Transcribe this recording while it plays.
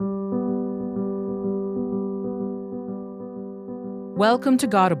Welcome to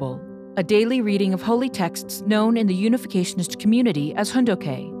Godable, a daily reading of holy texts known in the Unificationist community as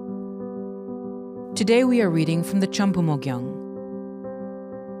Hundoke. Today we are reading from the Chambumo Gyeong.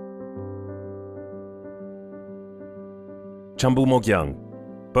 Chambumo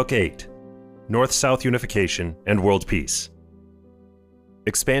Gyeong, Book 8, North-South Unification and World Peace.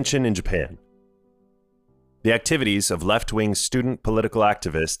 Expansion in Japan. The activities of left-wing student political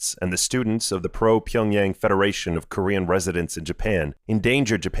activists and the students of the pro-Pyongyang Federation of Korean Residents in Japan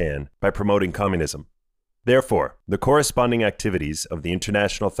endangered Japan by promoting communism. Therefore, the corresponding activities of the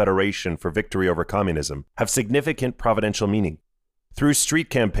International Federation for Victory over Communism have significant providential meaning. Through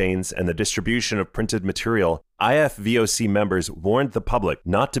street campaigns and the distribution of printed material, IFVOC members warned the public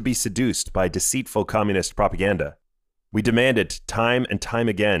not to be seduced by deceitful communist propaganda. We demanded time and time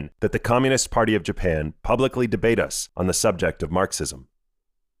again that the Communist Party of Japan publicly debate us on the subject of Marxism.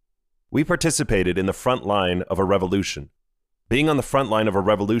 We participated in the front line of a revolution. Being on the front line of a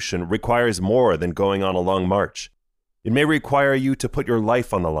revolution requires more than going on a long march. It may require you to put your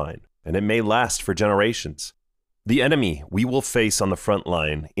life on the line, and it may last for generations. The enemy we will face on the front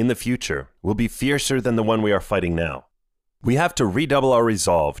line in the future will be fiercer than the one we are fighting now. We have to redouble our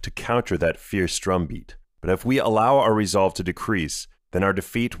resolve to counter that fierce drumbeat. But if we allow our resolve to decrease, then our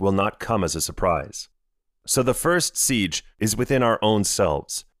defeat will not come as a surprise. So the first siege is within our own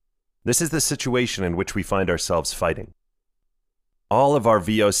selves. This is the situation in which we find ourselves fighting. All of our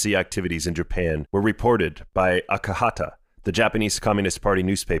VOC activities in Japan were reported by Akahata, the Japanese Communist Party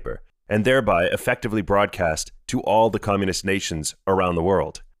newspaper, and thereby effectively broadcast to all the communist nations around the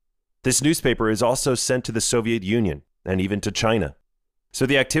world. This newspaper is also sent to the Soviet Union and even to China. So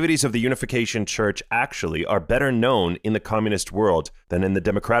the activities of the Unification Church actually are better known in the communist world than in the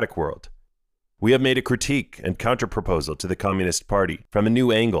democratic world. We have made a critique and counterproposal to the Communist Party from a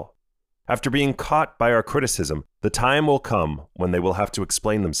new angle. After being caught by our criticism, the time will come when they will have to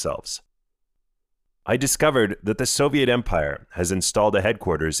explain themselves. I discovered that the Soviet Empire has installed a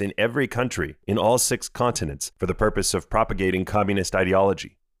headquarters in every country in all 6 continents for the purpose of propagating communist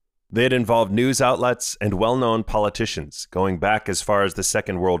ideology. They had involved news outlets and well-known politicians going back as far as the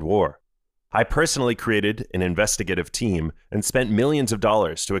Second World War. I personally created an investigative team and spent millions of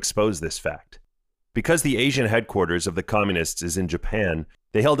dollars to expose this fact. Because the Asian headquarters of the communists is in Japan,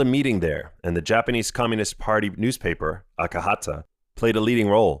 they held a meeting there, and the Japanese Communist Party newspaper, Akahata, played a leading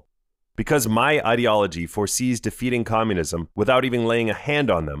role. Because my ideology foresees defeating communism without even laying a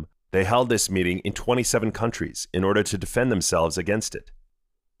hand on them, they held this meeting in 27 countries in order to defend themselves against it.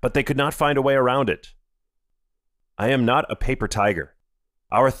 But they could not find a way around it. I am not a paper tiger.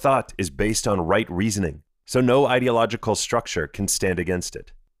 Our thought is based on right reasoning, so no ideological structure can stand against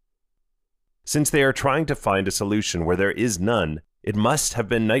it. Since they are trying to find a solution where there is none, it must have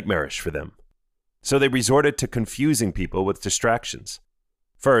been nightmarish for them. So they resorted to confusing people with distractions.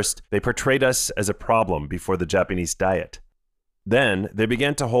 First, they portrayed us as a problem before the Japanese Diet. Then, they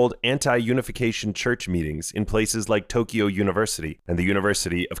began to hold anti-unification church meetings in places like Tokyo University and the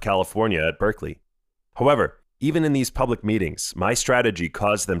University of California at Berkeley. However, even in these public meetings, my strategy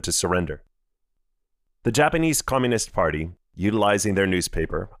caused them to surrender. The Japanese Communist Party, utilizing their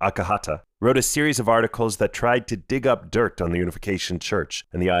newspaper, Akahata, wrote a series of articles that tried to dig up dirt on the Unification Church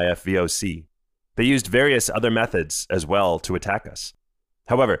and the IFVOC. They used various other methods as well to attack us.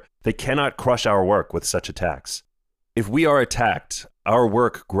 However, they cannot crush our work with such attacks. If we are attacked, our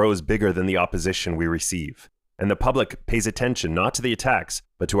work grows bigger than the opposition we receive, and the public pays attention not to the attacks,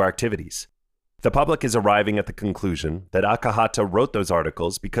 but to our activities. The public is arriving at the conclusion that Akahata wrote those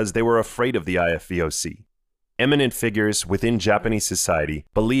articles because they were afraid of the IFVOC. Eminent figures within Japanese society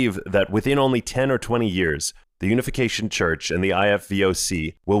believe that within only 10 or 20 years, the Unification Church and the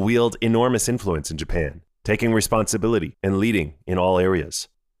IFVOC will wield enormous influence in Japan, taking responsibility and leading in all areas.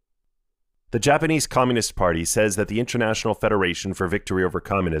 The Japanese Communist Party says that the International Federation for Victory over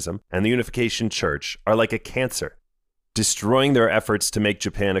Communism and the Unification Church are like a cancer, destroying their efforts to make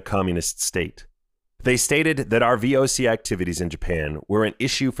Japan a communist state. They stated that our VOC activities in Japan were an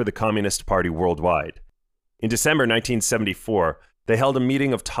issue for the Communist Party worldwide. In December 1974, they held a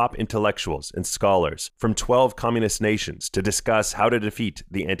meeting of top intellectuals and scholars from 12 communist nations to discuss how to defeat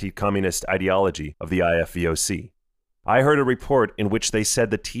the anti-communist ideology of the IFVOC. I heard a report in which they said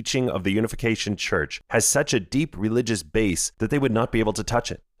the teaching of the Unification Church has such a deep religious base that they would not be able to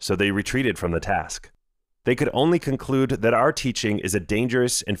touch it, so they retreated from the task. They could only conclude that our teaching is a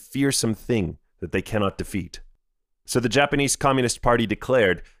dangerous and fearsome thing that they cannot defeat. So the Japanese Communist Party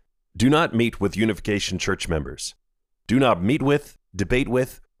declared, "Do not meet with Unification Church members. Do not meet with, debate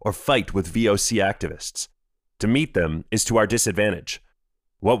with, or fight with VOC activists. To meet them is to our disadvantage.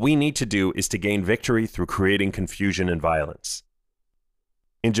 What we need to do is to gain victory through creating confusion and violence."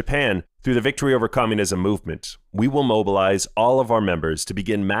 In Japan, through the Victory Over Communism movement, we will mobilize all of our members to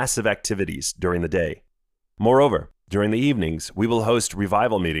begin massive activities during the day. Moreover, during the evenings, we will host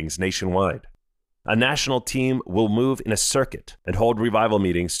revival meetings nationwide. A national team will move in a circuit and hold revival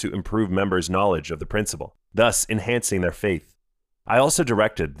meetings to improve members' knowledge of the principle, thus enhancing their faith. I also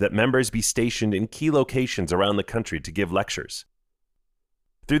directed that members be stationed in key locations around the country to give lectures.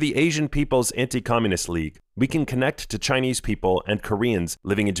 Through the Asian People's Anti-Communist League, we can connect to Chinese people and Koreans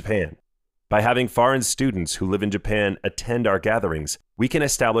living in Japan. By having foreign students who live in Japan attend our gatherings, we can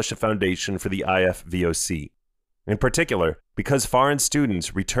establish a foundation for the IFVOC. In particular, because foreign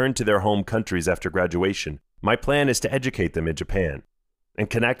students return to their home countries after graduation, my plan is to educate them in Japan and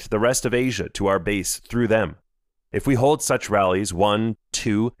connect the rest of Asia to our base through them. If we hold such rallies 1,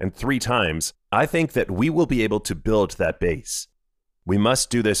 2, and 3 times, I think that we will be able to build that base. We must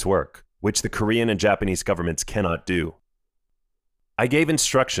do this work, which the Korean and Japanese governments cannot do. I gave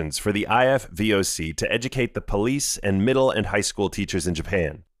instructions for the IFVOC to educate the police and middle and high school teachers in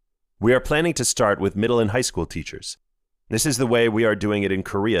Japan. We are planning to start with middle and high school teachers. This is the way we are doing it in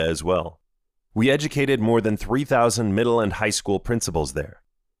Korea as well. We educated more than 3,000 middle and high school principals there.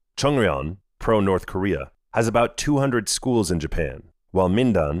 Cheonggyeong, pro-North Korea, has about 200 schools in Japan, while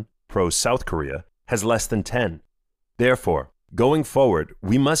Mindan, pro-South Korea, has less than 10. Therefore, going forward,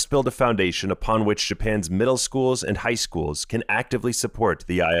 we must build a foundation upon which Japan's middle schools and high schools can actively support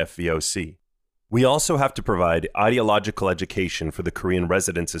the IFVOC. We also have to provide ideological education for the Korean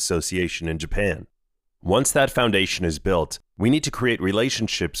Residents Association in Japan. Once that foundation is built, we need to create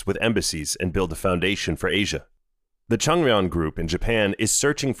relationships with embassies and build a foundation for Asia. The Cheonggyeong group in Japan is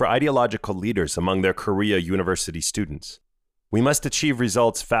searching for ideological leaders among their Korea university students. We must achieve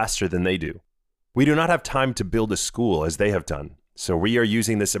results faster than they do. We do not have time to build a school as they have done, so we are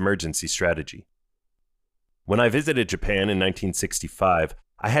using this emergency strategy. When I visited Japan in 1965,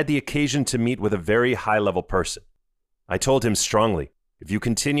 I had the occasion to meet with a very high-level person. I told him strongly, if you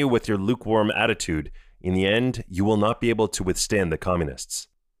continue with your lukewarm attitude, in the end, you will not be able to withstand the communists.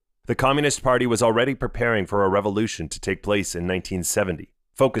 The Communist Party was already preparing for a revolution to take place in 1970,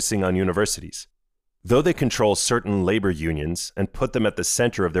 focusing on universities. Though they control certain labor unions and put them at the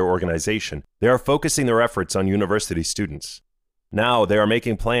center of their organization, they are focusing their efforts on university students. Now they are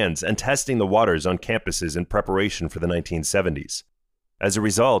making plans and testing the waters on campuses in preparation for the 1970s. As a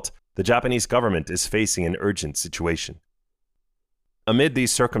result, the Japanese government is facing an urgent situation. Amid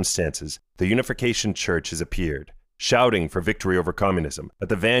these circumstances, the Unification Church has appeared, shouting for victory over communism at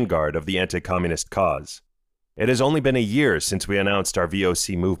the vanguard of the anti-communist cause. It has only been a year since we announced our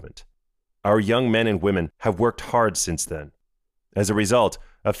VOC movement. Our young men and women have worked hard since then. As a result,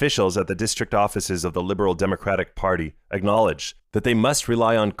 officials at the district offices of the Liberal Democratic Party acknowledge that they must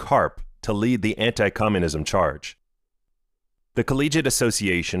rely on CARP to lead the anti-communism charge. The Collegiate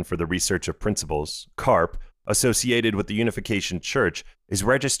Association for the Research of Principles, CARP, associated with the Unification Church, is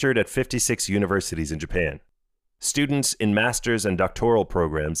registered at 56 universities in Japan. Students in master's and doctoral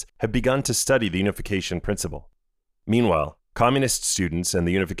programs have begun to study the unification principle. Meanwhile, communist students and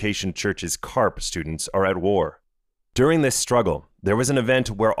the Unification Church's CARP students are at war. During this struggle, there was an event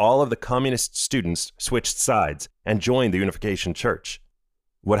where all of the communist students switched sides and joined the Unification Church.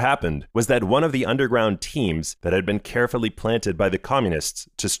 What happened was that one of the underground teams that had been carefully planted by the communists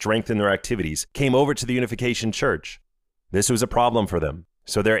to strengthen their activities came over to the Unification Church. This was a problem for them,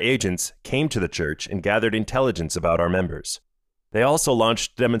 so their agents came to the church and gathered intelligence about our members. They also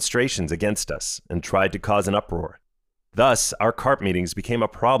launched demonstrations against us and tried to cause an uproar. Thus, our CARP meetings became a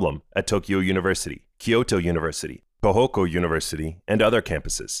problem at Tokyo University, Kyoto University, Tohoku University, and other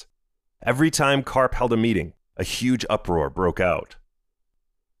campuses. Every time CARP held a meeting, a huge uproar broke out.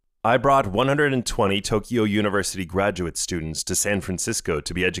 I brought 120 Tokyo University graduate students to San Francisco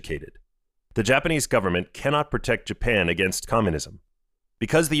to be educated. The Japanese government cannot protect Japan against communism.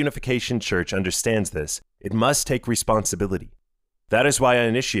 Because the Unification Church understands this, it must take responsibility. That is why I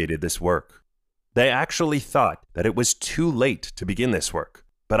initiated this work. They actually thought that it was too late to begin this work,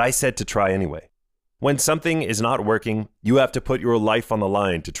 but I said to try anyway. When something is not working, you have to put your life on the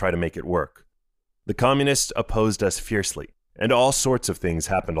line to try to make it work. The communists opposed us fiercely, and all sorts of things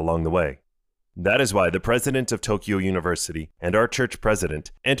happened along the way. That is why the president of Tokyo University and our church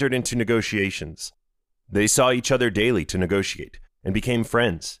president entered into negotiations. They saw each other daily to negotiate and became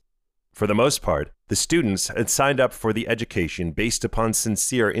friends. For the most part, the students had signed up for the education based upon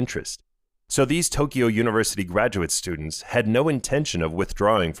sincere interest. So these Tokyo University graduate students had no intention of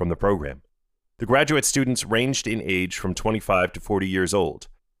withdrawing from the program. The graduate students ranged in age from 25 to 40 years old.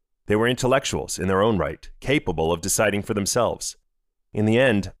 They were intellectuals in their own right, capable of deciding for themselves. In the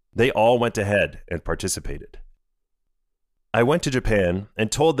end, they all went ahead and participated. I went to Japan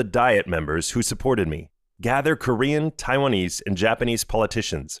and told the Diet members who supported me, gather Korean, Taiwanese, and Japanese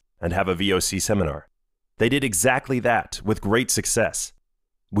politicians and have a VOC seminar. They did exactly that with great success.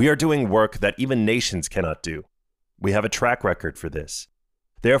 We are doing work that even nations cannot do. We have a track record for this.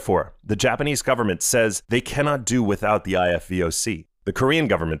 Therefore, the Japanese government says they cannot do without the IFVOC. The Korean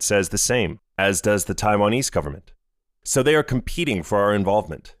government says the same, as does the Taiwanese government. So they are competing for our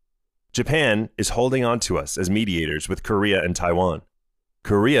involvement. Japan is holding on to us as mediators with Korea and Taiwan.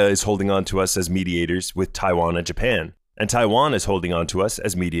 Korea is holding on to us as mediators with Taiwan and Japan, and Taiwan is holding on to us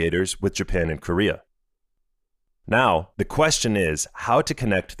as mediators with Japan and Korea. Now, the question is how to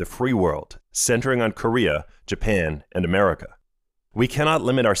connect the free world, centering on Korea, Japan, and America. We cannot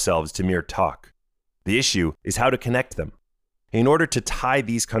limit ourselves to mere talk. The issue is how to connect them. In order to tie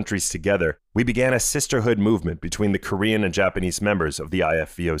these countries together, we began a sisterhood movement between the Korean and Japanese members of the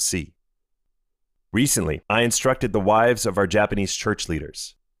IFVOC. Recently, I instructed the wives of our Japanese church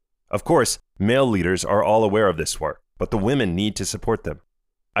leaders. Of course, male leaders are all aware of this work, but the women need to support them.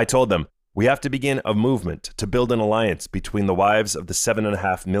 I told them, we have to begin a movement to build an alliance between the wives of the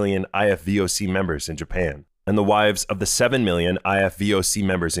 7.5 million IFVOC members in Japan and the wives of the 7 million IFVOC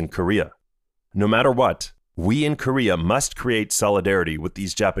members in Korea. No matter what, we in Korea must create solidarity with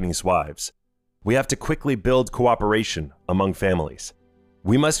these Japanese wives. We have to quickly build cooperation among families.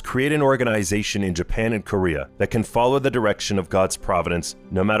 We must create an organization in Japan and Korea that can follow the direction of God's providence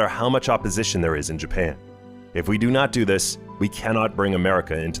no matter how much opposition there is in Japan. If we do not do this, we cannot bring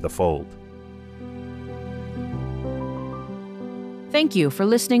America into the fold. Thank you for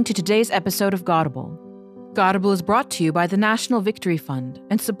listening to today's episode of Godable. Godable is brought to you by the National Victory Fund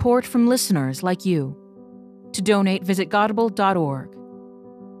and support from listeners like you. To donate, visit godable.org.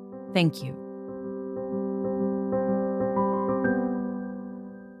 Thank you.